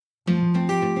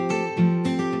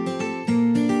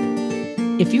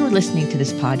If you are listening to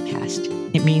this podcast,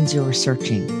 it means you're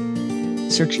searching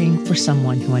for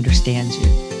someone who understands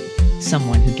you,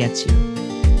 someone who gets you.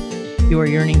 You are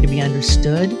yearning to be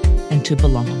understood and to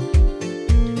belong.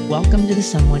 Welcome to the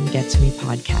Someone Gets Me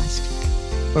podcast,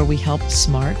 where we help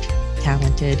smart,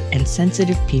 talented, and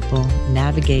sensitive people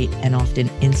navigate an often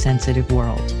insensitive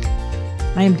world.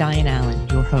 I am Diane Allen,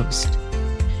 your host.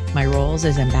 My roles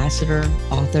as ambassador,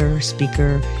 author,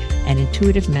 speaker, and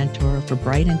intuitive mentor for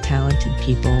bright and talented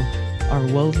people are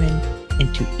woven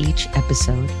into each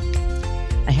episode.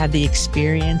 I have the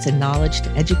experience and knowledge to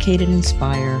educate and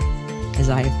inspire, as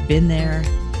I have been there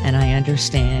and I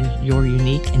understand your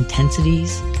unique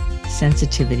intensities,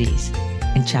 sensitivities,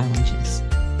 and challenges.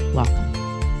 Welcome.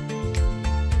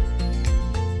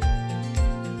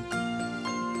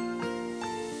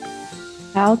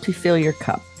 How to fill your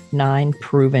cup, 9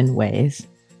 proven ways.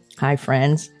 Hi,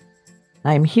 friends.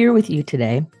 I'm here with you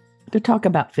today to talk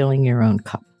about filling your own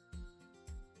cup.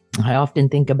 I often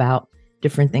think about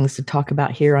different things to talk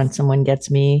about here on Someone Gets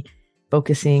Me,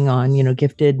 focusing on,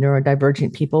 gifted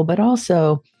neurodivergent people, but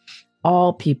also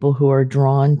all people who are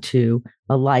drawn to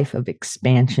a life of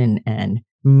expansion and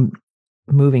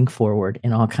moving forward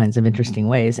in all kinds of interesting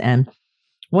ways. And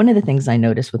one of the things I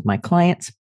notice with my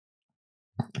clients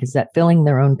is that filling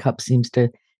their own cup seems to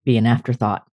be an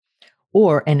afterthought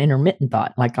or an intermittent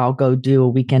thought, like I'll go do a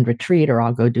weekend retreat, or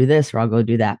I'll go do this, or I'll go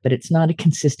do that, but it's not a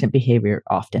consistent behavior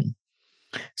often.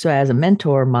 So as a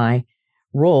mentor, my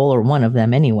role, or one of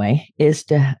them anyway, is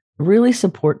to really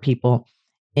support people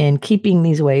in keeping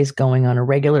these ways going on a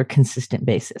regular, consistent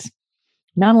basis,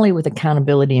 not only with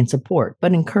accountability and support,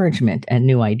 but encouragement and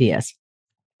new ideas.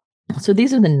 So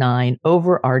these are the 9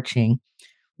 overarching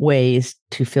ways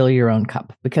to fill your own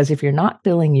cup. Because if you're not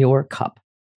filling your cup,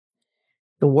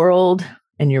 the world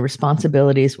and your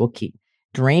responsibilities will keep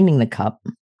draining the cup,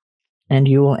 and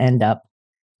you will end up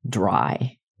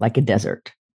dry like a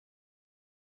desert.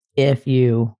 If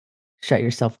you shut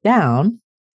yourself down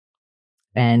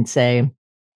and say,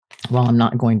 well, I'm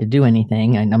not going to do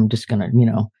anything, and I'm just going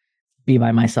to, be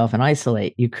by myself and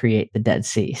isolate, you create the Dead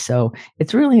Sea. So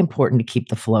it's really important to keep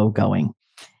the flow going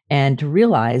and to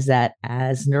realize that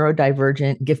as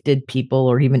neurodivergent, gifted people,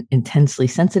 or even intensely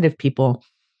sensitive people,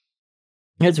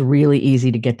 it's really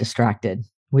easy to get distracted.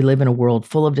 We live in a world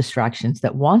full of distractions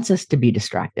that wants us to be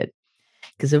distracted.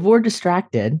 Because if we're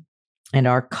distracted and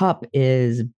our cup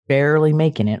is barely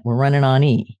making it, we're running on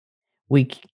E,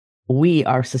 we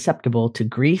are susceptible to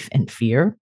grief and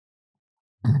fear,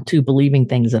 to believing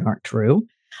things that aren't true.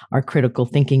 Our critical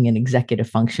thinking and executive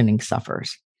functioning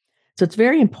suffers. So it's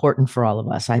very important for all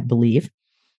of us, I believe,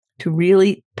 to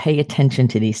really pay attention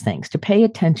to these things, to pay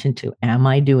attention to, am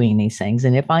I doing these things?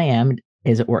 And if I am,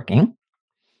 is it working?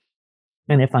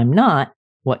 And if I'm not,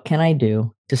 what can I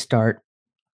do to start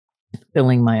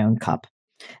filling my own cup?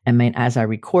 As I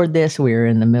record this, we're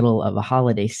in the middle of a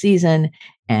holiday season,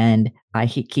 and I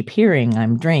keep hearing,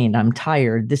 I'm drained, I'm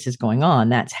tired, this is going on,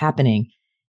 that's happening.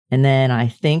 And then I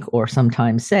think, or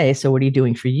sometimes say, so what are you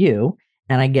doing for you?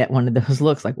 And I get one of those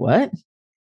looks like, what?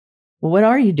 Well, what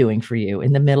are you doing for you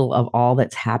in the middle of all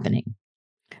that's happening?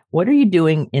 What are you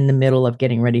doing in the middle of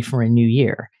getting ready for a new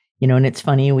year? And it's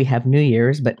funny, we have New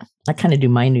Year's, but I kind of do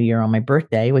my New Year on my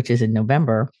birthday, which is in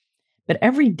November. But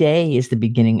every day is the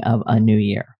beginning of a new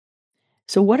year.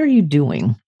 So what are you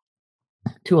doing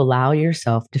to allow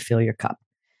yourself to fill your cup?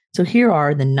 So here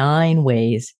are the 9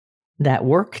 ways that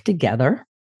work together,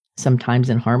 sometimes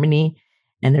in harmony,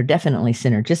 and they're definitely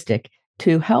synergistic,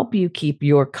 to help you keep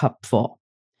your cup full.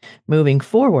 Moving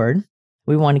forward,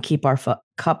 we want to keep our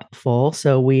cup full,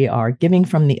 so we are giving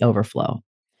from the overflow,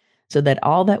 so that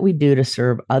all that we do to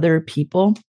serve other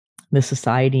people, the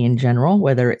society in general,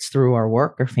 whether it's through our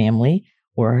work or family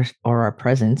or our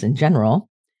presence in general,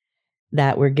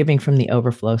 that we're giving from the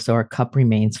overflow so our cup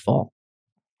remains full,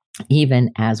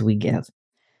 even as we give.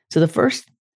 So the first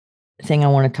thing I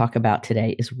want to talk about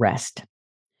today is rest.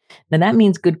 Now that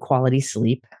means good quality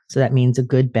sleep. So that means a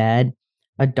good bed,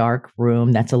 a dark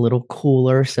room that's a little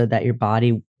cooler so that your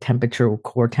body temperature,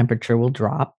 core temperature will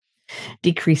drop,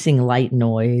 decreasing light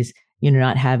noise,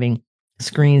 not having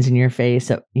screens in your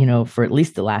face, for at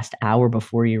least the last hour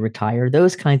before you retire,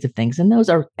 those kinds of things. And those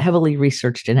are heavily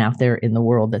researched and out there in the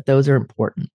world, that those are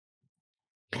important.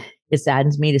 It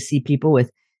saddens me to see people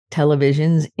with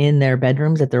televisions in their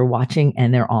bedrooms that they're watching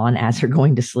and they're on as they're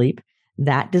going to sleep.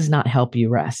 That does not help you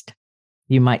rest.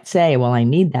 You might say, well, I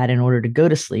need that in order to go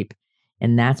to sleep.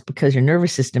 And that's because your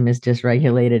nervous system is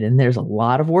dysregulated, and there's a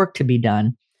lot of work to be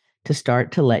done to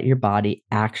start to let your body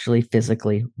actually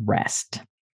physically rest.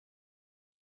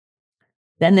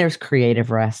 Then there's creative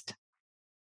rest.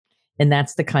 And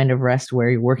that's the kind of rest where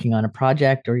you're working on a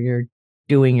project or you're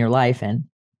doing your life and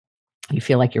you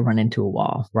feel like you run into a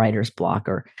wall, writer's block,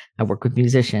 or I work with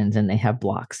musicians and they have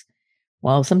blocks.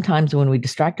 Well, sometimes when we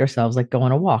distract ourselves, like go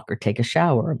on a walk or take a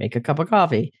shower or make a cup of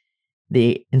coffee,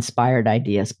 the inspired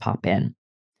ideas pop in.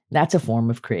 That's a form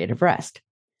of creative rest.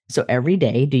 So every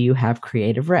day, do you have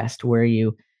creative rest where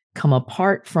you come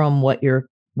apart from what you're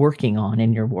working on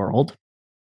in your world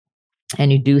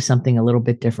and you do something a little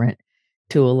bit different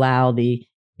to allow the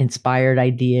inspired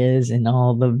ideas and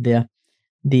all of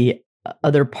the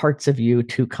other parts of you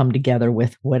to come together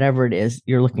with whatever it is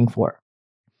you're looking for?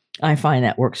 I find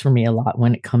that works for me a lot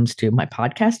when it comes to my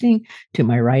podcasting, to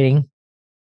my writing,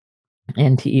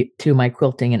 and to my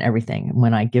quilting and everything.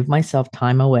 When I give myself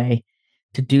time away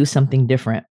to do something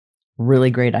different,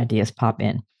 really great ideas pop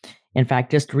in. In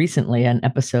fact, just recently,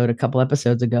 a couple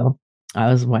episodes ago, I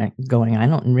was going, I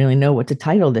don't really know what to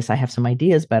title this. I have some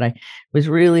ideas, but I was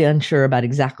really unsure about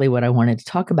exactly what I wanted to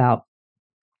talk about.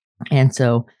 And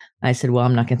so I said, well,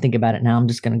 I'm not going to think about it now. I'm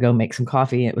just going to go make some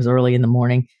coffee. It was early in the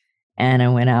morning. And I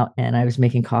went out and I was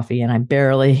making coffee and I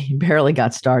barely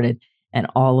got started. And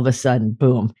all of a sudden,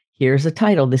 boom, here's a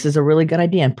title. This is a really good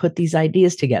idea, and put these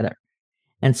ideas together.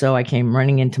 And so I came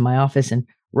running into my office and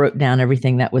wrote down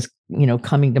everything that was,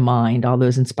 coming to mind, all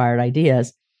those inspired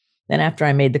ideas. Then after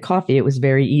I made the coffee, it was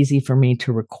very easy for me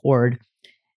to record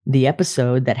the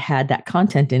episode that had that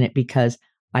content in it because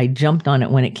I jumped on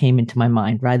it when it came into my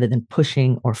mind rather than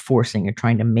pushing or forcing or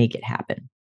trying to make it happen.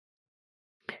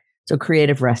 So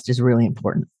creative rest is really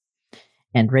important.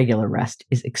 And regular rest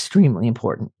is extremely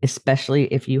important, especially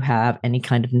if you have any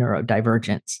kind of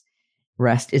neurodivergence.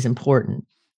 Rest is important.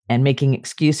 And making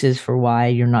excuses for why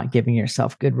you're not giving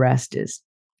yourself good rest is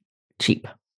cheap.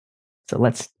 So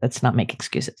let's not make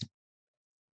excuses.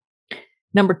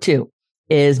 Number 2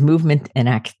 is movement and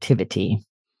activity.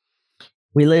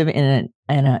 We live in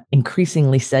an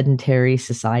increasingly sedentary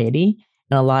society.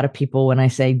 And a lot of people, when I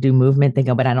say do movement, they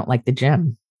go, but I don't like the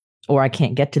gym, or I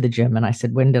can't get to the gym. And I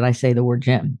said, when did I say the word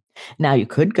gym? Now you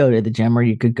could go to the gym or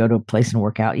you could go to a place and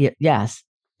work out. Yes.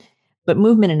 But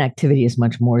movement and activity is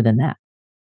much more than that.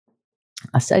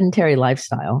 A sedentary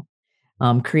lifestyle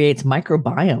creates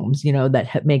microbiomes,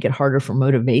 that make it harder for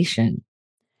motivation.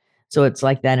 So it's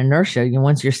like that inertia.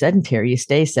 Once you're sedentary, you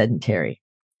stay sedentary.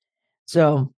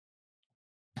 So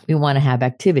we want to have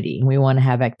activity, and we want to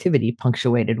have activity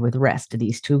punctuated with rest.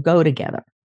 These two go together.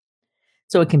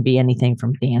 So it can be anything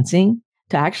from dancing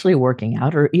to actually working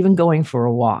out, or even going for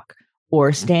a walk,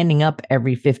 or standing up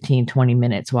every 15, 20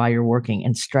 minutes while you're working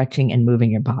and stretching and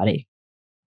moving your body,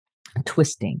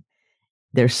 twisting.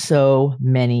 There's so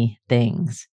many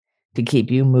things to keep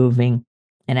you moving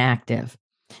and active.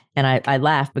 And I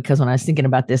laugh because when I was thinking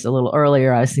about this a little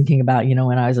earlier, I was thinking about,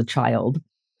 when I was a child,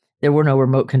 there were no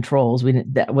remote controls.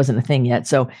 That wasn't a thing yet.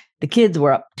 So the kids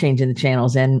were up changing the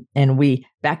channels, and we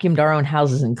vacuumed our own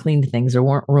houses and cleaned things. There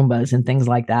weren't Roombas and things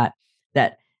like that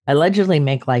allegedly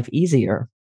make life easier,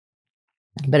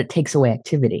 but it takes away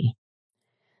activity.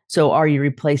 So are you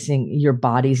replacing your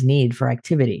body's need for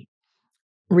activity?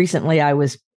 Recently, I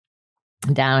was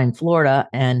down in Florida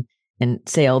and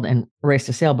sailed and raced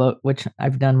a sailboat, which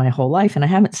I've done my whole life, and I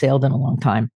haven't sailed in a long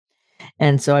time.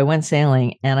 And so I went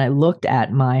sailing and I looked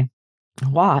at my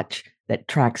watch that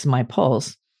tracks my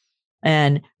pulse.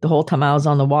 And the whole time I was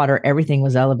on the water, everything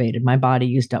was elevated. My body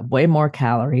used up way more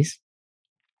calories,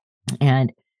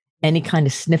 and any kind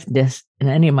of stiffness in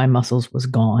any of my muscles was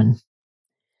gone.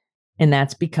 And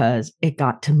that's because it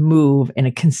got to move in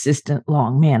a consistent,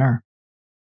 long manner.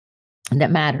 And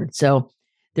that mattered. So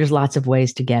there's lots of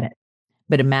ways to get it,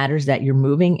 but it matters that you're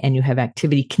moving and you have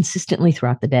activity consistently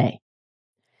throughout the day.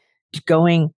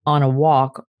 Going on a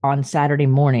walk on Saturday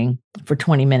morning for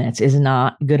 20 minutes is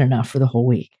not good enough for the whole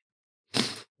week.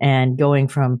 And going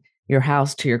from your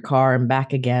house to your car and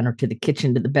back again, or to the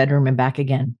kitchen to the bedroom and back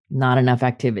again, not enough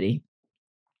activity.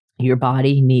 Your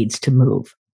body needs to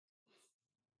move.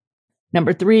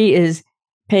 Number 3 is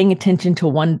paying attention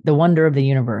to the wonder of the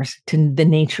universe, to the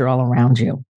nature all around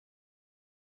you.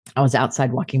 I was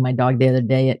outside walking my dog the other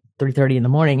day at 3:30 in the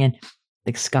morning, and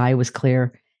the sky was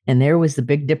clear, and there was the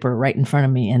Big Dipper right in front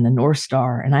of me and the North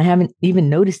Star. And I haven't even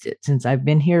noticed it since I've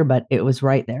been here, but it was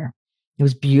right there. It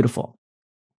was beautiful.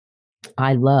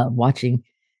 I love watching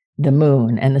the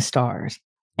moon and the stars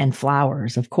and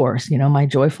flowers, of course, my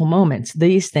joyful moments.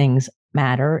 These things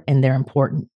matter and they're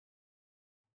important.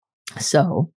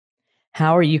 So,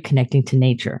 how are you connecting to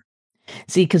nature?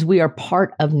 See, because we are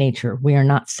part of nature, we are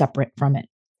not separate from it.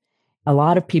 A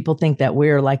lot of people think that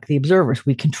we're like the observers.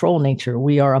 We control nature.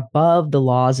 We are above the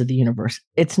laws of the universe.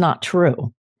 It's not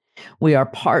true. We are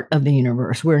part of the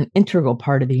universe. We're an integral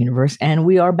part of the universe, and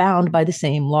we are bound by the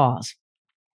same laws.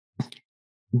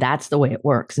 That's the way it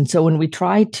works. And so when we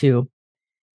try to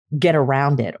get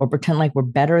around it or pretend like we're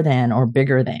better than or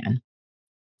bigger than,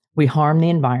 we harm the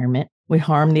environment, we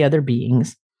harm the other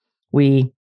beings,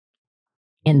 and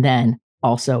then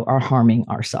also are harming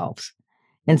ourselves.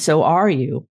 And so are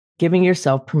you giving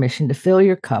yourself permission to fill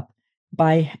your cup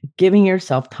by giving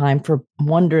yourself time for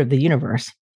wonder of the universe?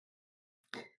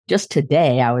 Just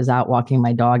today, I was out walking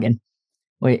my dog and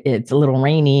it's a little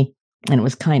rainy and it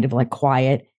was kind of like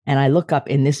quiet. And I look up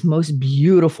and this most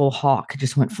beautiful hawk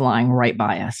just went flying right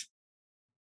by us.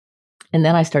 And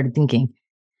then I started thinking,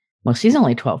 well, she's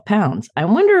only 12 pounds. I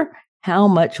wonder how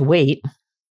much weight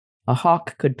a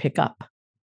hawk could pick up.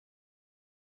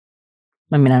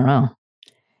 I mean, I don't know.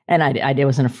 And I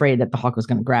wasn't afraid that the hawk was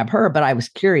going to grab her, but I was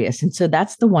curious. And so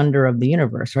that's the wonder of the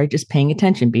universe, right? Just paying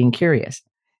attention, being curious.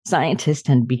 Scientists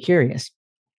tend to be curious.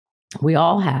 We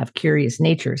all have curious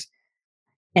natures.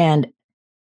 And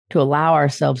to allow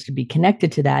ourselves to be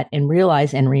connected to that and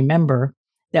realize and remember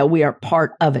that we are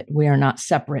part of it. We are not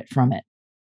separate from it.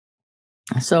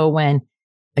 So when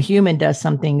a human does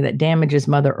something that damages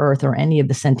Mother Earth or any of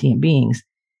the sentient beings,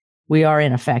 we are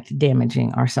in effect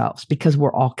damaging ourselves because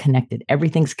we're all connected.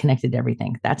 Everything's connected to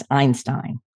everything. That's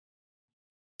Einstein.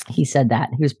 He said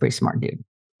that. He was a pretty smart dude.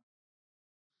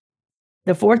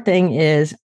 The fourth thing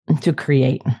is to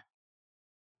create.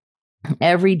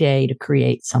 Every day to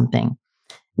create something.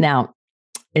 Now,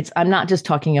 I'm not just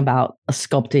talking about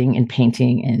sculpting and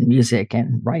painting and music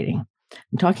and writing.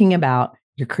 I'm talking about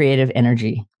your creative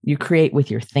energy. You create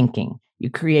with your thinking. You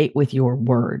create with your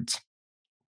words.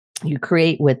 You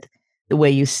create with the way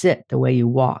you sit, the way you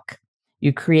walk.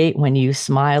 You create when you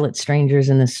smile at strangers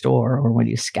in the store or when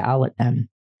you scowl at them.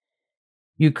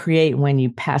 You create when you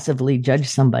passively judge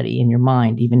somebody in your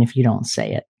mind, even if you don't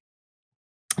say it.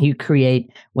 You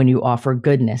create when you offer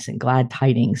goodness and glad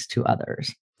tidings to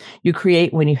others. You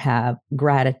create when you have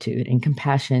gratitude and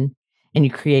compassion, and you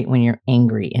create when you're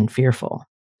angry and fearful.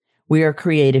 We are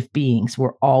creative beings.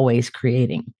 We're always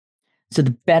creating. So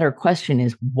the better question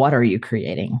is, what are you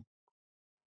creating?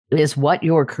 Is what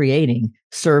you're creating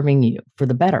serving you for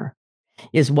the better?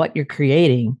 Is what you're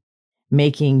creating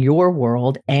making your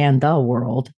world and the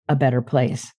world a better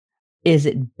place? Is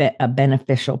it a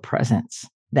beneficial presence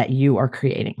that you are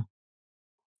creating?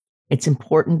 It's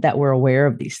important that we're aware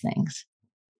of these things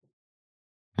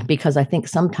because I think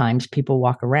sometimes people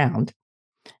walk around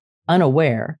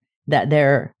unaware that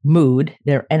their mood,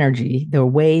 their energy, the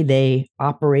way they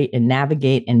operate and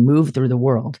navigate and move through the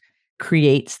world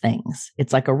creates things.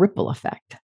 It's like a ripple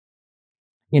effect.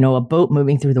 You know, a boat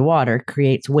moving through the water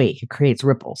creates wake, it creates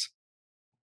ripples.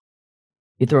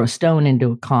 You throw a stone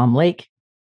into a calm lake,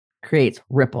 creates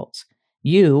ripples.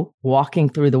 You walking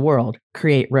through the world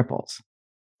create ripples.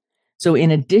 So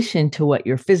in addition to what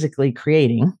you're physically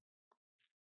creating,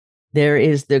 there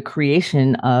is the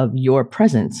creation of your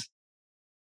presence.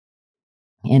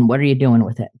 And what are you doing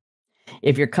with it?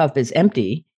 If your cup is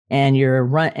empty and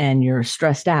you're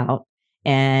stressed out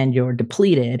and you're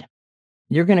depleted,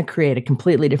 you're going to create a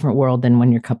completely different world than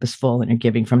when your cup is full and you're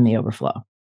giving from the overflow.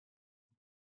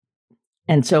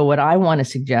 And so what I want to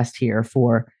suggest here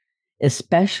for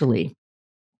especially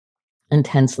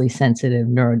intensely sensitive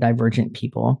neurodivergent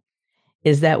people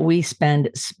is that we spend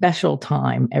special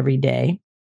time every day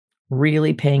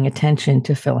really paying attention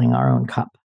to filling our own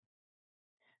cup.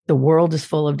 The world is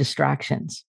full of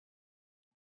distractions.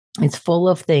 It's full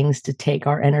of things to take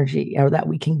our energy or that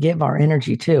we can give our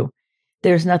energy to.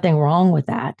 There's nothing wrong with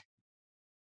that.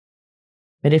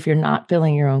 But if you're not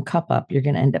filling your own cup up, you're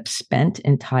going to end up spent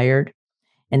and tired.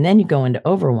 And then you go into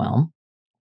overwhelm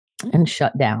and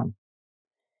shut down.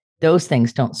 Those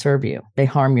things don't serve you. They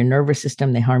harm your nervous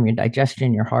system. They harm your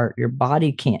digestion, your heart. Your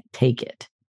body can't take it.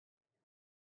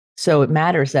 So it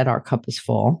matters that our cup is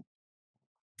full.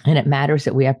 And it matters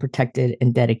that we have protected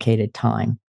and dedicated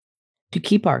time to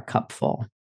keep our cup full.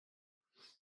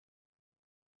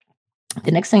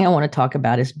 The next thing I want to talk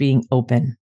about is being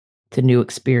open to new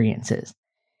experiences.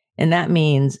 And that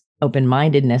means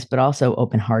open-mindedness, but also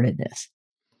open-heartedness.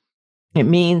 It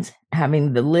means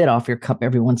having the lid off your cup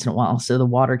every once in a while so the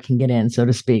water can get in, so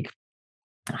to speak.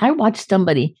 I watched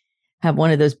somebody have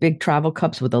one of those big travel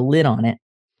cups with a lid on it.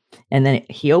 And then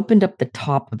he opened up the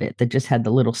top of it that just had the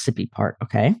little sippy part.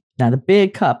 Okay. Now the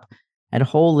big cup had a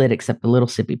whole lid except the little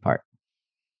sippy part.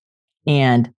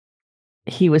 And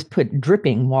he was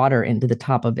dripping water into the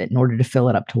top of it in order to fill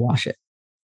it up to wash it.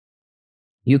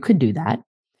 You could do that.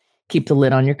 Keep the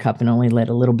lid on your cup and only let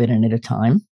a little bit in at a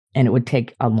time. And it would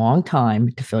take a long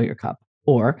time to fill your cup.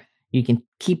 Or you can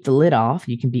keep the lid off.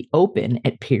 You can be open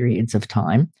at periods of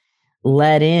time.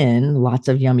 Let in lots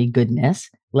of yummy goodness.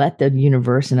 Let the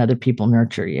universe and other people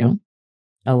nurture you.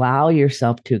 Allow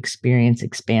yourself to experience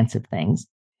expansive things.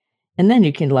 And then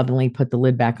you can lovingly put the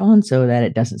lid back on so that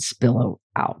it doesn't spill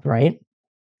out, right?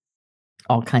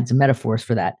 All kinds of metaphors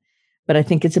for that. But I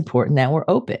think it's important that we're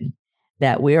open,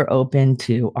 that we are open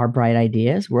to our bright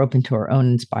ideas. We're open to our own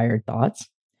inspired thoughts.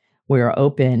 We are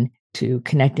open to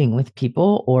connecting with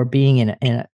people or being in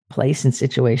a place and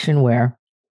situation where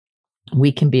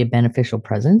we can be a beneficial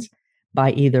presence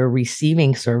by either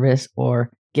receiving service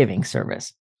or giving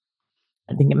service.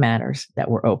 I think it matters that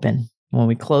we're open. When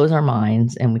we close our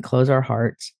minds and we close our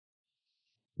hearts,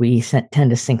 we tend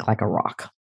to sink like a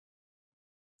rock.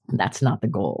 That's not the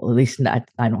goal. At least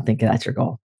I don't think that's your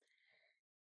goal.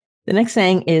 The next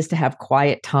thing is to have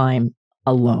quiet time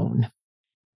alone.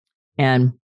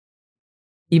 And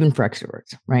even for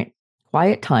extroverts, right?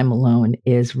 Quiet time alone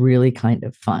is really kind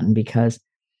of fun because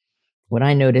what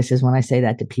I notice is when I say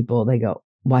that to people, they go,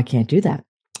 well, I can't do that.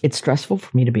 It's stressful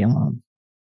for me to be alone.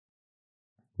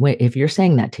 Wait, if you're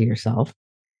saying that to yourself,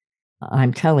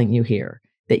 I'm telling you here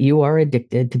that you are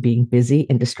addicted to being busy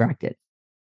and distracted.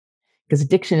 Because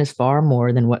addiction is far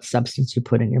more than what substance you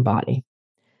put in your body.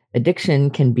 Addiction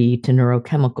can be to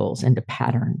neurochemicals and to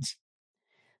patterns.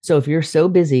 So if you're so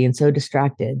busy and so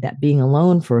distracted that being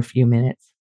alone for a few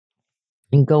minutes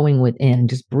and going within,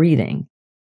 just breathing,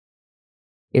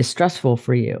 is stressful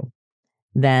for you,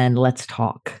 then let's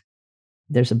talk.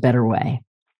 There's a better way.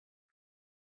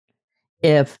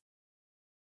 If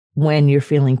when you're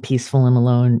feeling peaceful and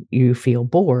alone, you feel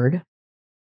bored,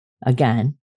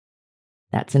 again,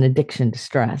 that's an addiction to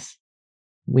stress.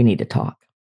 We need to talk.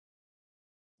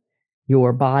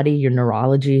 Your body, your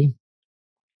neurology,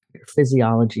 your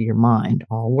physiology, your mind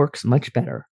all works much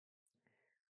better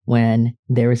when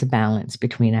there is a balance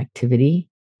between activity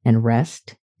and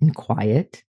rest and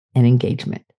quiet and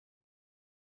engagement.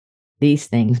 These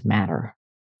things matter.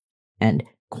 And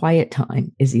quiet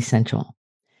time is essential.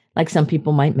 Like some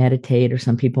people might meditate or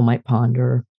some people might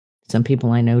ponder. Some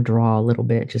people I know draw a little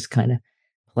bit, just kind of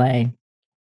play.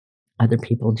 Other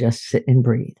people just sit and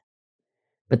breathe.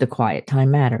 But the quiet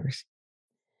time matters.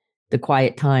 The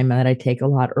quiet time that I take a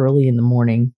lot early in the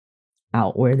morning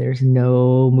out where there's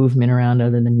no movement around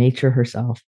other than nature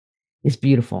herself is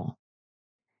beautiful.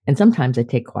 And sometimes I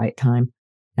take quiet time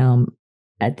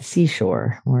at the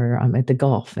seashore where I'm at the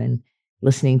Gulf and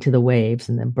listening to the waves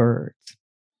and the birds.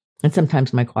 And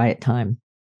sometimes my quiet time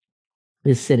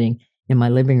is sitting in my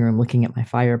living room looking at my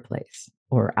fireplace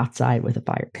or outside with a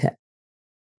fire pit.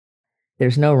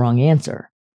 There's no wrong answer.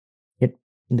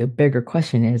 The bigger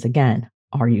question is, again,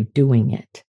 are you doing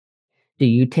it? Do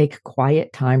you take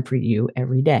quiet time for you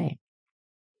every day?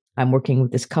 I'm working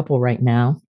with this couple right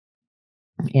now.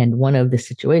 And one of the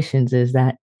situations is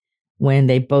that when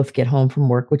they both get home from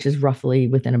work, which is roughly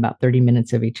within about 30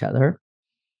 minutes of each other,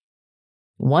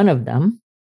 one of them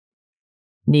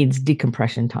needs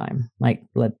decompression time. Like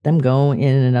let them go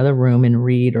in another room and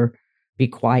read or be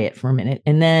quiet for a minute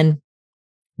and then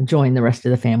join the rest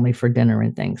of the family for dinner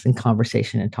and things and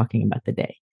conversation and talking about the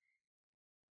day.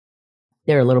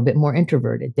 They're a little bit more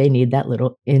introverted. They need that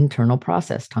little internal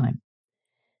process time.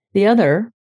 The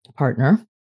other partner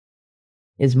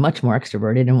is much more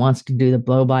extroverted and wants to do the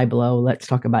blow by blow, let's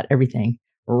talk about everything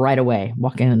right away,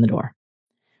 walking in the door,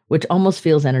 which almost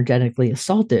feels energetically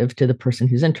assaultive to the person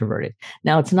who's introverted.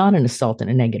 Now, it's not an assault in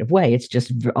a negative way. It's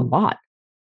just a lot.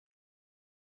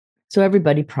 So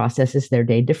everybody processes their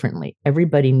day differently.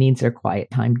 Everybody needs their quiet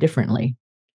time differently.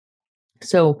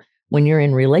 So when you're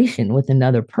in relation with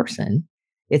another person,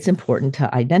 it's important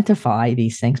to identify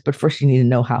these things, but first you need to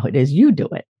know how it is you do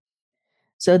it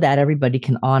so that everybody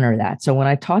can honor that. So when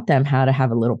I taught them how to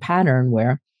have a little pattern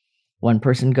where one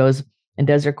person goes and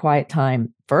does their quiet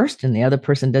time first and the other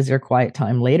person does their quiet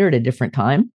time later at a different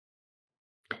time,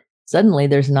 suddenly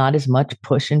there's not as much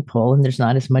push and pull and there's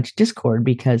not as much discord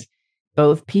because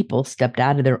both people stepped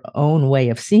out of their own way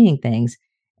of seeing things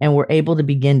and were able to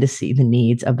begin to see the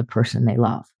needs of the person they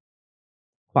love.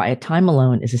 Quiet time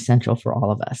alone is essential for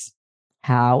all of us.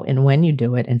 How and when you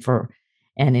do it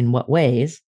and in what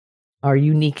ways are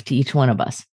unique to each one of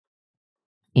us.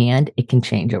 And it can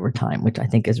change over time, which I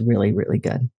think is really, really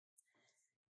good.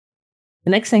 The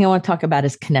next thing I want to talk about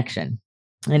is connection.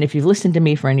 And if you've listened to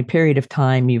me for any period of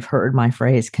time, you've heard my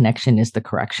phrase, connection is the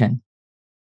correction,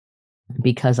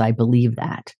 because I believe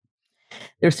that.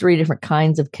 There's 3 different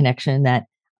kinds of connection that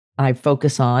I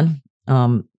focus on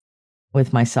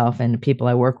with myself and the people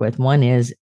I work with. One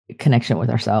is connection with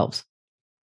ourselves.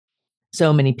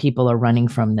 So many people are running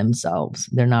from themselves.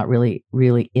 They're not really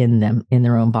in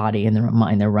their own body, in their own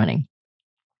mind. They're running.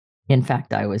 In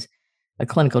fact, I was a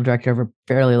clinical director of a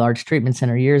fairly large treatment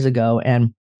center years ago,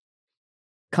 and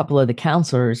a couple of the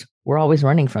counselors were always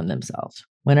running from themselves.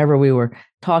 Whenever we were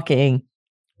talking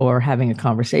or having a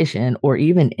conversation, or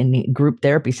even in a group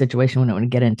therapy situation when it would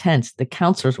get intense, the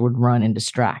counselors would run and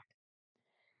distract.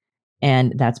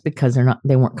 And that's because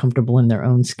they weren't comfortable in their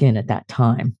own skin at that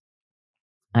time.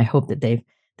 I hope that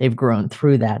they've grown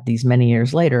through that these many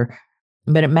years later.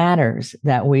 But it matters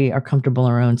that we are comfortable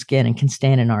in our own skin and can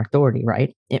stand in our authority,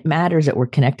 right? It matters that we're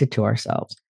connected to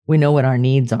ourselves. We know what our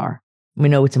needs are. We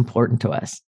know what's important to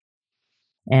us.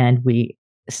 And we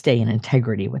stay in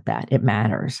integrity with that. It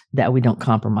matters that we don't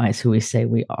compromise who we say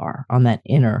we are on that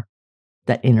inner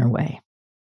way.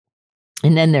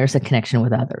 And then there's a connection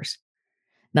with others,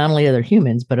 not only other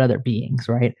humans, but other beings,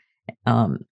 right?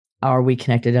 Are we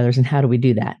connected to others, and how do we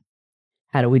do that?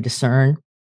 How do we discern?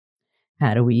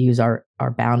 How do we use our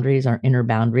boundaries, our inner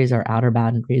boundaries, our outer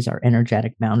boundaries, our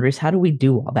energetic boundaries? How do we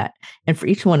do all that? And for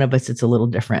each one of us, it's a little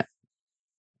different.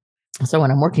 So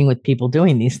when I'm working with people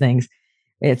doing these things,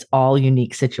 it's all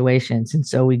unique situations. And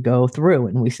so we go through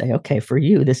and we say, okay, for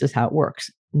you, this is how it works,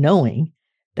 knowing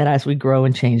that as we grow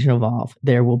and change and evolve,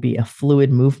 there will be a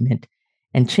fluid movement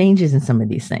and changes in some of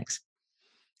these things.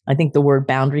 I think the word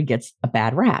boundary gets a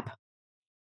bad rap.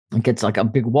 It gets like a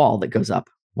big wall that goes up.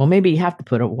 Well, maybe you have to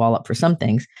put a wall up for some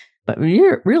things, but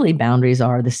really boundaries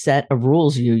are the set of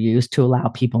rules you use to allow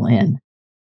people in.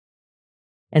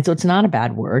 And so it's not a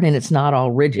bad word, and it's not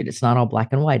all rigid. It's not all black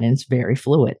and white, and it's very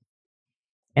fluid.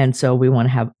 And so we want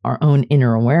to have our own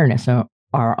inner awareness,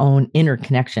 our own inner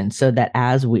connection, so that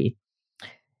as we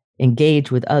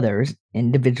engage with others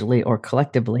individually or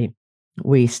collectively,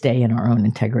 we stay in our own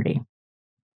integrity.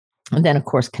 And then, of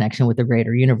course, connection with the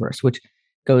greater universe, which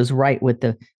goes right with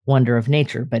the wonder of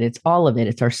nature, but it's all of it.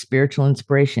 It's our spiritual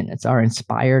inspiration. It's our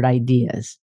inspired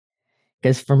ideas.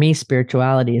 Because for me,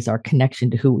 spirituality is our connection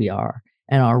to who we are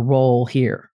and our role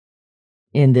here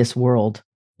in this world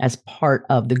as part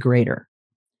of the greater.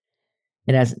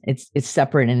 It's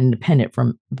separate and independent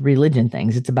from religion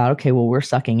things. It's about, okay, well, we're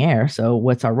sucking air, so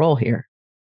what's our role here?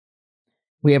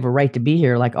 We have a right to be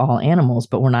here like all animals,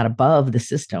 but we're not above the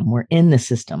system. We're in the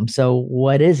system. So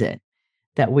what is it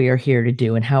that we are here to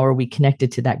do? And how are we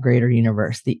connected to that greater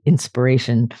universe, the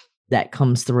inspiration that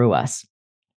comes through us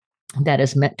that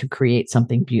is meant to create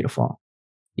something beautiful?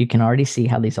 You can already see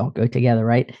how these all go together,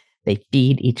 right? They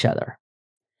feed each other.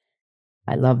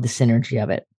 I love the synergy of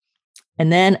it.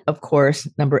 And then, of course,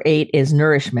 number 8 is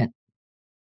nourishment.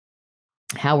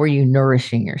 How are you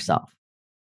nourishing yourself?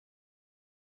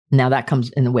 Now that comes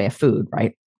in the way of food,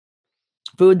 right?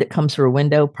 Food that comes through a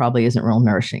window probably isn't real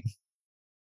nourishing.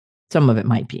 Some of it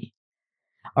might be.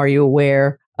 Are you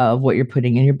aware of what you're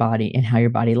putting in your body and how your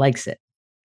body likes it?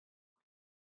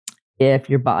 If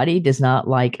your body does not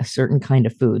like a certain kind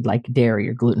of food, like dairy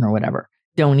or gluten or whatever,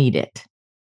 don't eat it.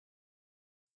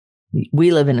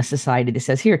 We live in a society that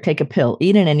says, here, take a pill,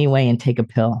 eat it anyway and take a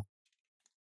pill.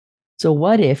 So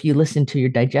what if you listen to your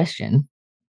digestion?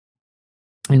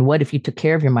 And what if you took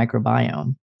care of your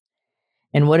microbiome?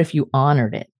 And what if you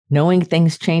honored it, knowing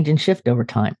things change and shift over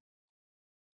time?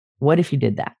 What if you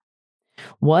did that?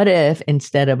 What if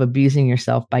instead of abusing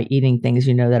yourself by eating things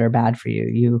you know that are bad for you,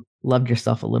 you loved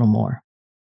yourself a little more?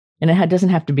 And it doesn't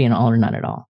have to be an all or none at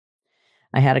all.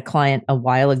 I had a client a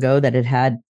while ago that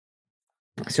had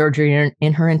surgery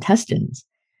in her intestines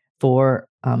for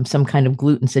some kind of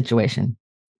gluten situation.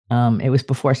 It was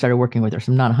before I started working with her,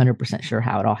 so I'm not 100% sure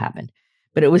how it all happened.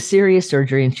 But it was serious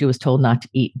surgery, and she was told not to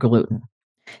eat gluten.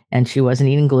 And she wasn't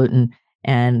eating gluten,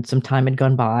 and some time had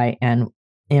gone by, and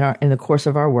in the course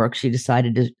of our work, she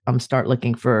decided to start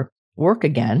looking for work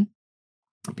again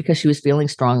because she was feeling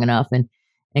strong enough and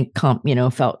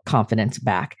felt confidence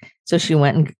back. So she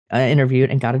went and interviewed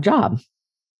and got a job.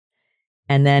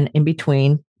 And then in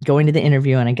between going to the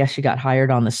interview, and I guess she got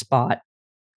hired on the spot,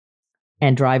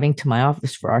 and driving to my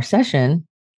office for our session,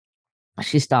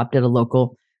 she stopped at a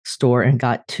local store and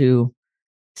got 2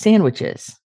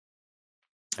 sandwiches,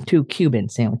 2 Cuban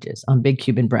sandwiches on big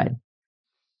Cuban bread,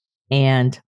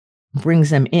 and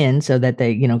brings them in so that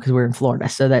they, because we're in Florida,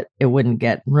 so that it wouldn't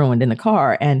get ruined in the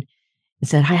car. And it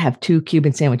said, I have 2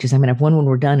 Cuban sandwiches. I'm going to have one when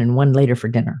we're done and one later for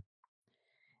dinner.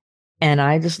 And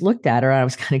I just looked at her. I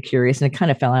was kind of curious, and it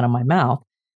kind of fell out of my mouth,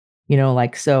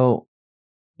 so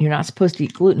you're not supposed to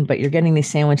eat gluten, but you're getting these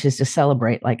sandwiches to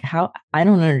celebrate. Like, how? I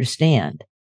don't understand.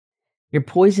 You're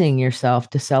poisoning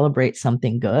yourself to celebrate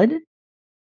something good.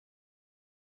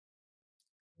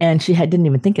 And she didn't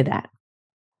even think of that.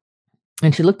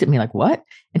 And she looked at me like, what?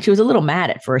 And she was a little mad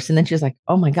at first. And then she was like,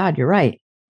 oh my God, you're right.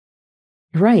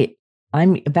 You're right.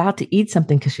 I'm about to eat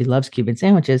something, because she loves Cuban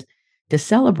sandwiches, to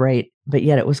celebrate, but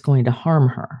yet it was going to harm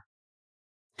her.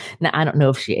 Now, I don't know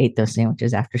if she ate those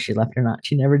sandwiches after she left or not.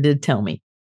 She never did tell me.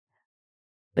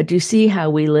 But do you see how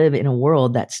we live in a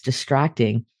world that's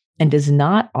distracting and does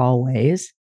not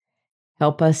always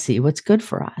help us see what's good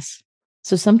for us?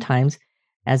 So sometimes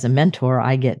as a mentor,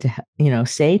 I get to,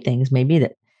 say things maybe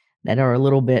that are a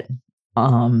little bit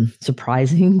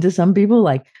surprising to some people,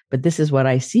 like, but this is what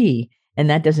I see. And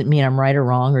that doesn't mean I'm right or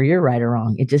wrong or you're right or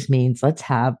wrong. It just means let's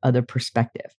have other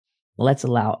perspective. Let's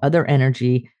allow other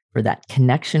energy for that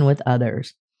connection with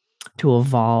others to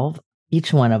evolve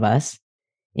each one of us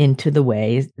into the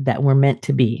ways that we're meant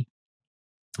to be,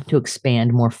 to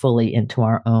expand more fully into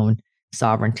our own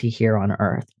sovereignty here on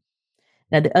earth.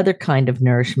 Now, the other kind of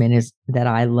nourishment is that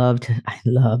I love,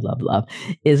 love,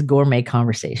 is gourmet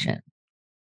conversation.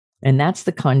 And that's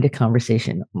the kind of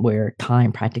conversation where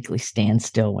time practically stands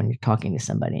still when you're talking to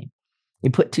somebody.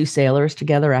 You put two sailors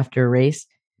together after a race,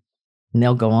 and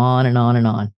they'll go on and on and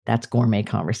on. That's gourmet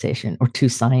conversation. Or two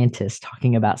scientists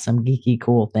talking about some geeky,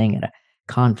 cool thing at a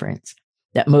conference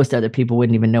that most other people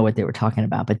wouldn't even know what they were talking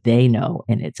about, but they know,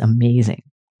 and it's amazing.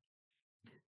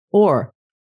 Or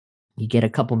you get a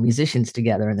couple musicians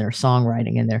together and they're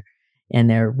songwriting and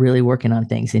they're really working on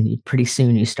things, and pretty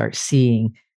soon you start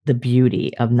seeing the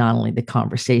beauty of not only the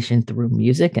conversation through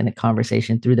music and the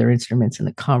conversation through their instruments and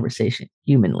the conversation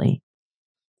humanly.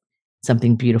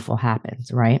 Something beautiful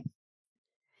happens, right?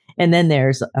 And then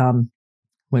there's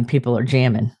when people are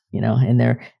jamming,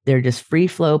 and they're just free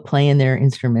flow playing their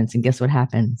instruments, and guess what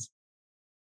happens?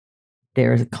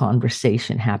 There's a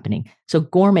conversation happening. So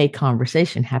gourmet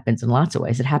conversation happens in lots of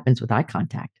ways. It happens with eye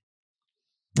contact.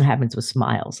 It happens with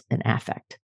smiles and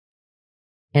affect.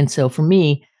 And so for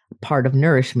me, part of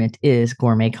nourishment is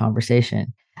gourmet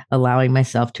conversation, allowing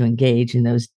myself to engage in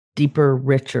those deeper,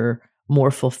 richer,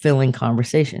 more fulfilling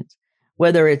conversations.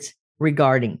 Whether it's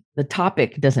regarding the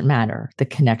topic doesn't matter. The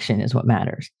connection is what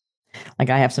matters. Like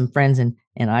I have some friends and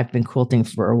I've been quilting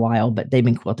for a while, but they've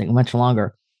been quilting much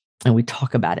longer. And we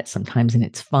talk about it sometimes, and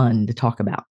it's fun to talk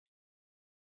about.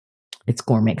 It's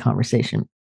gourmet conversation.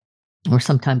 Or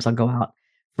sometimes I'll go out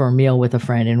for a meal with a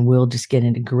friend and we'll just get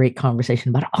into great conversation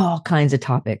about all kinds of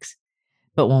topics.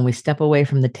 But when we step away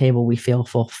from the table, we feel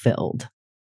fulfilled.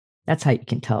 That's how you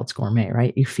can tell it's gourmet,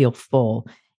 right? You feel full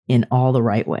in all the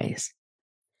right ways.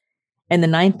 And the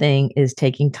ninth thing is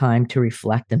taking time to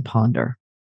reflect and ponder.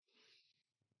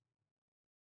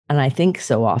 And I think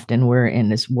so often we're in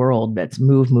this world that's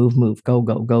move, move, move, go,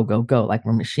 go, go, go, go, like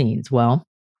we're machines. Well,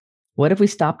 what if we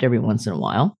stopped every once in a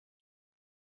while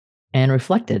and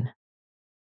reflected?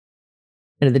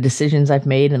 The decisions I've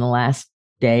made in the last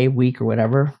day, week, or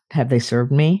whatever, have they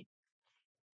served me?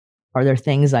 Are there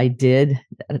things I did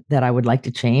that I would like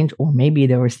to change? Or maybe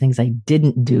there was things I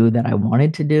didn't do that I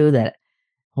wanted to do that,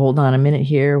 hold on a minute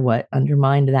here, what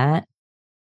undermined that?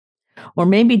 Or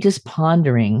maybe just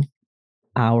pondering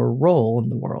our role in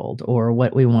the world or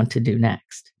what we want to do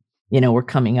next. We're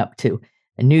coming up to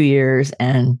a New Year's,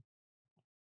 and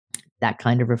that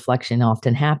kind of reflection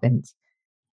often happens.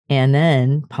 And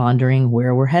then pondering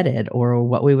where we're headed or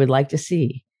what we would like to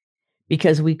see,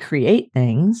 because we create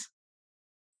things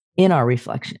in our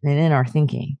reflection and in our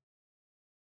thinking.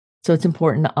 So it's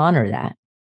important to honor that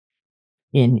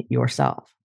in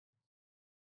yourself.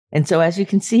 And so, as you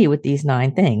can see with these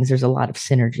 9 things, there's a lot of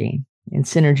synergy. And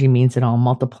synergy means it all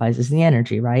multiplies as the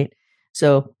energy, right?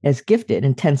 So, as gifted,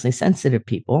 intensely sensitive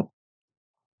people,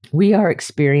 we are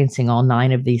experiencing all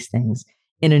 9 of these things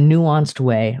in a nuanced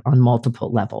way on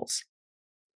multiple levels.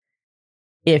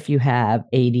 If you have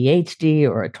ADHD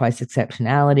or a twice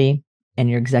exceptionality and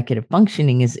your executive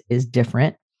functioning is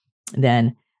different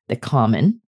than the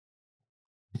common,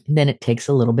 then it takes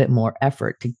a little bit more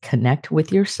effort to connect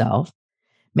with yourself,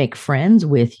 make friends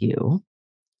with you,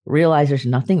 realize there's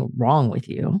nothing wrong with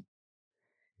you.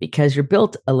 Because you're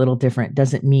built a little different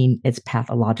doesn't mean it's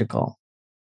pathological.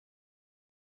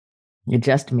 It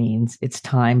just means it's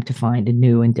time to find a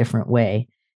new and different way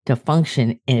to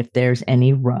function if there's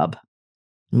any rub,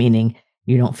 meaning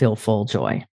you don't feel full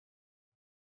joy.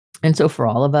 And so for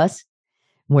all of us,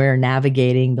 we're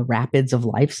navigating the rapids of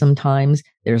life sometimes.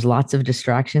 There's lots of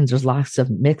distractions. There's lots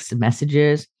of mixed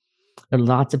messages. There are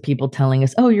lots of people telling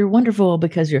us, oh, you're wonderful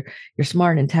because you're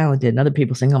smart and talented. And other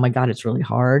people saying, oh my God, it's really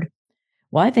hard.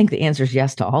 Well, I think the answer is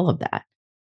yes to all of that.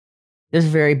 There's a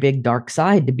very big dark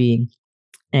side to being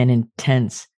an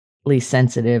intensely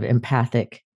sensitive,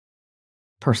 empathic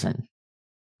person.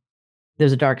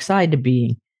 There's a dark side to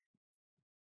being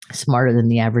smarter than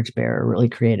the average bear, really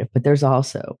creative, but there's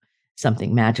also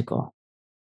something magical.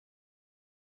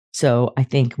 So I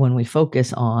think when we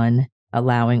focus on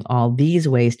allowing all these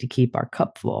ways to keep our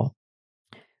cup full,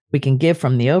 We can give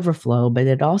from the overflow, but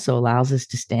it also allows us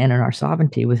to stand in our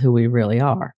sovereignty with who we really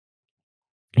are.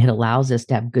 It allows us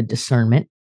to have good discernment,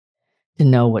 to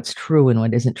know what's true and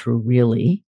what isn't true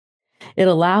really. It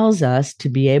allows us to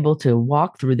be able to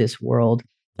walk through this world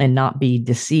and not be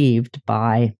deceived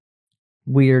by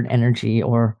weird energy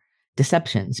or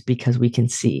deceptions because we can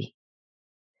see.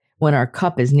 When our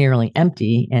cup is nearly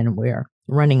empty and we're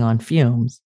running on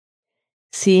fumes,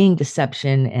 seeing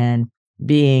deception and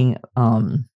being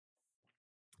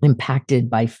impacted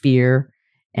by fear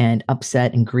and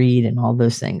upset and greed and all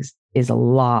those things is a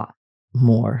lot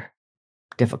more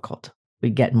difficult. We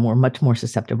get much more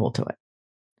susceptible to it.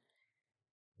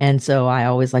 And so I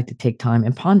always like to take time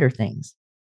and ponder things.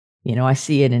 I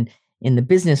see it in the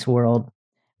business world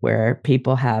where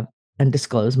people have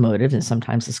undisclosed motives and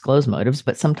sometimes disclosed motives,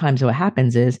 but sometimes what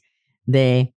happens is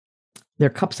their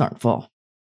cups aren't full.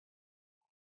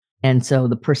 And so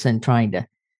the person trying to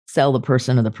sell the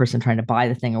person or the person trying to buy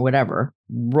the thing or whatever,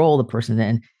 roll the person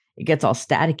in, it gets all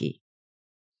staticky.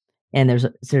 And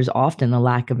there's often a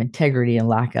lack of integrity and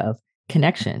lack of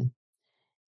connection.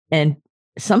 And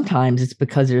sometimes it's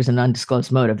because there's an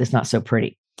undisclosed motive that's not so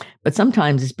pretty. But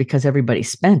sometimes it's because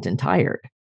everybody's spent and tired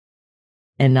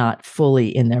and not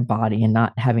fully in their body and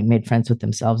not having made friends with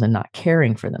themselves and not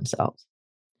caring for themselves.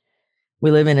 We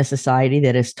live in a society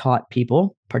that has taught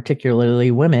people,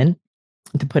 particularly women,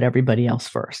 to put everybody else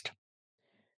first.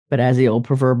 But as the old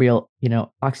proverbial,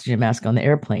 oxygen mask on the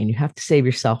airplane, you have to save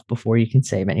yourself before you can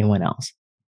save anyone else.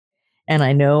 And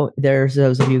I know there's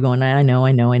those of you going, I know.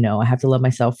 I have to love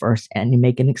myself first. And you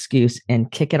make an excuse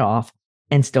and kick it off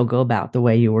and still go about the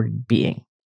way you were being.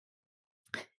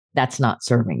 That's not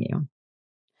serving you.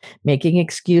 Making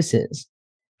excuses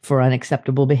for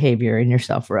unacceptable behavior in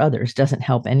yourself or others doesn't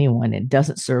help anyone. It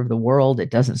doesn't serve the world.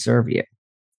 It doesn't serve you.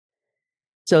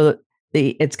 So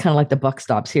it's kind of like the buck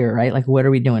stops here, right? Like, what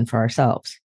are we doing for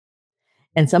ourselves?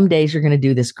 And some days you're going to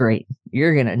do this great.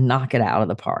 You're going to knock it out of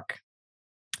the park.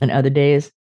 And other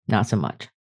days, not so much.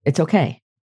 It's okay.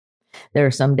 There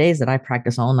are some days that I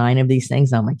practice all 9 of these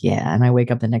things. And I'm like, yeah. And I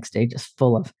wake up the next day just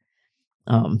full of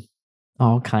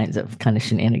all kinds of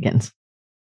shenanigans.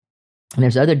 And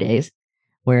there's other days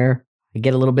where I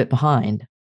get a little bit behind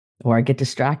or I get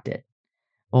distracted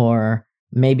or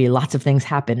maybe lots of things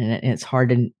happen and it's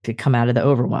hard to come out of the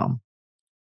overwhelm.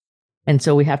 And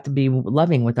so we have to be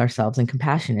loving with ourselves and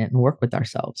compassionate and work with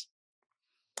ourselves.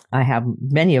 I have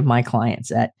many of my clients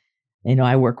that,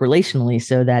 I work relationally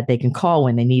so that they can call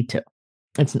when they need to.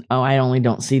 I only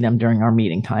don't see them during our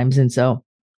meeting times. And so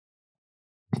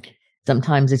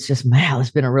sometimes it's just, wow, it's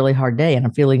been a really hard day and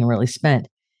I'm feeling really spent.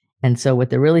 And so what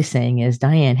they're really saying is,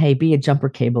 Diane, hey, be a jumper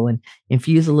cable and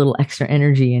infuse a little extra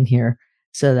energy in here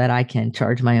so that I can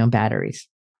charge my own batteries.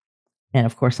 And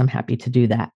of course, I'm happy to do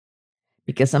that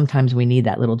because sometimes we need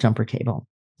that little jumper cable.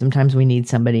 Sometimes we need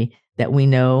somebody that we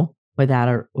know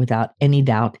without any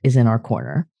doubt is in our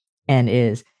corner and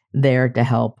is there to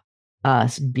help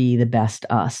us be the best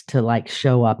us, to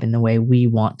show up in the way we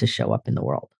want to show up in the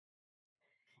world.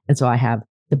 And so I have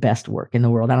the best work in the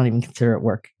world. I don't even consider it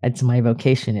work. It's my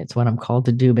vocation. It's what I'm called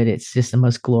to do, but it's just the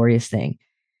most glorious thing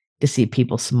to see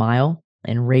people smile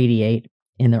and radiate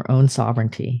in their own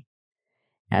sovereignty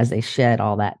as they shed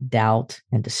all that doubt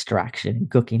and distraction and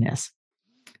gookiness.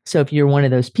 So if you're one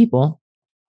of those people,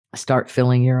 start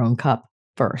filling your own cup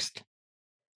first.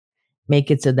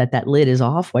 Make it so that lid is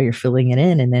off while you're filling it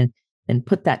in, and then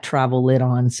put that travel lid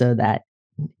on so that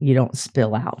you don't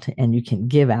spill out and you can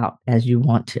give out as you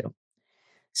want to.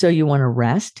 So you want to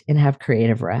rest and have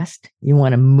creative rest. You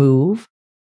want to move,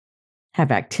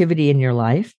 have activity in your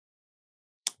life.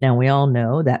 Now, we all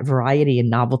know that variety and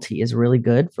novelty is really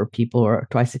good for people who are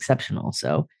twice exceptional.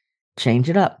 So change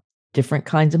it up. Different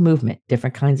kinds of movement,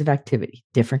 different kinds of activity,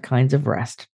 different kinds of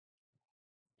rest.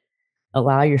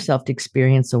 Allow yourself to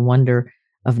experience the wonder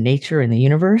of nature and the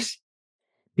universe.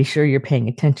 Be sure you're paying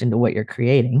attention to what you're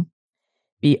creating.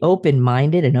 Be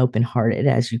open-minded and open-hearted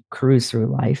as you cruise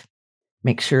through life.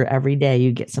 Make sure every day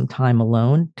you get some time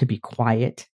alone to be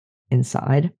quiet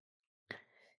inside.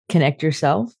 Connect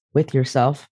yourself with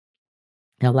yourself.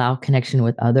 Allow connection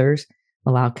with others.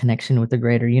 Allow connection with the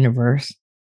greater universe.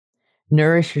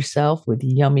 Nourish yourself with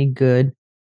yummy, good,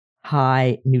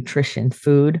 high nutrition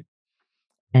food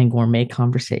and gourmet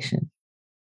conversation.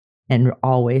 And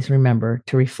always remember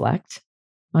to reflect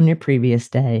on your previous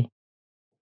day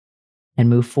and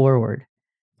move forward,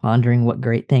 pondering what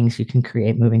great things you can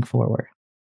create moving forward.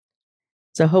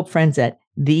 So hope, friends, that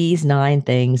these 9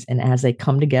 things, and as they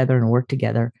come together and work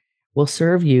together, will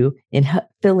serve you in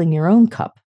filling your own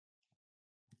cup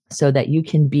so that you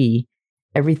can be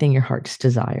everything your heart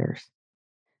desires.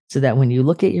 so that when you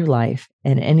look at your life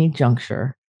at any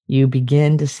juncture, you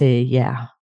begin to say, yeah,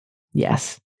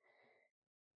 yes.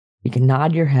 You can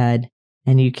nod your head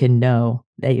and you can know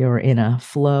that you're in a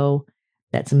flow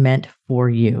that's meant for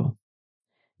you.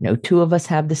 No two of us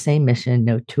have the same mission.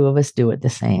 No two of us do it the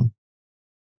same.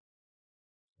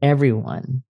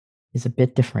 Everyone is a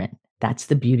bit different. That's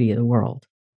the beauty of the world.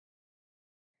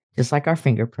 Just like our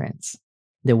fingerprints,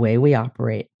 the way we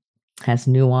operate has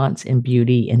nuance and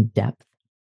beauty and depth.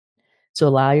 So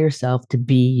allow yourself to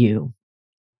be you,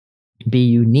 be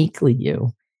uniquely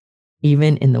you,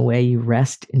 even in the way you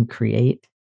rest and create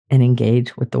and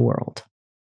engage with the world.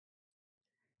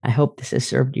 I hope this has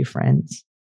served you, friends.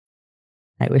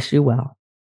 I wish you well.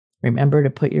 Remember to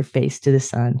put your face to the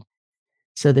sun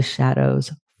so the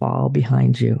shadows fall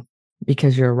behind you,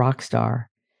 because you're a rock star.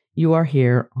 You are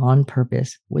here on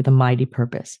purpose with a mighty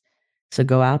purpose. So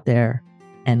go out there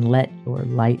and let your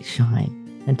light shine.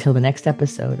 Until the next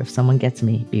episode of Someone Gets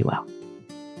Me, be well.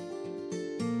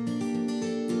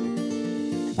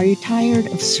 Are you tired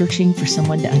of searching for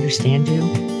someone to understand you?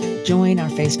 Join our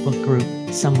Facebook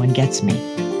group, Someone Gets Me.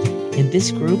 In this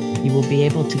group, you will be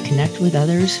able to connect with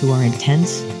others who are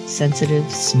intense, sensitive,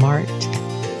 smart,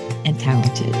 and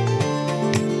talented.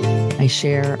 I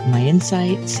share my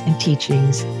insights and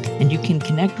teachings, and you can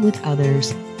connect with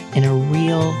others in a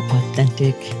real,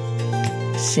 authentic,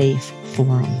 safe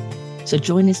forum. So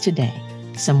join us today.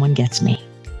 Someone Gets Me.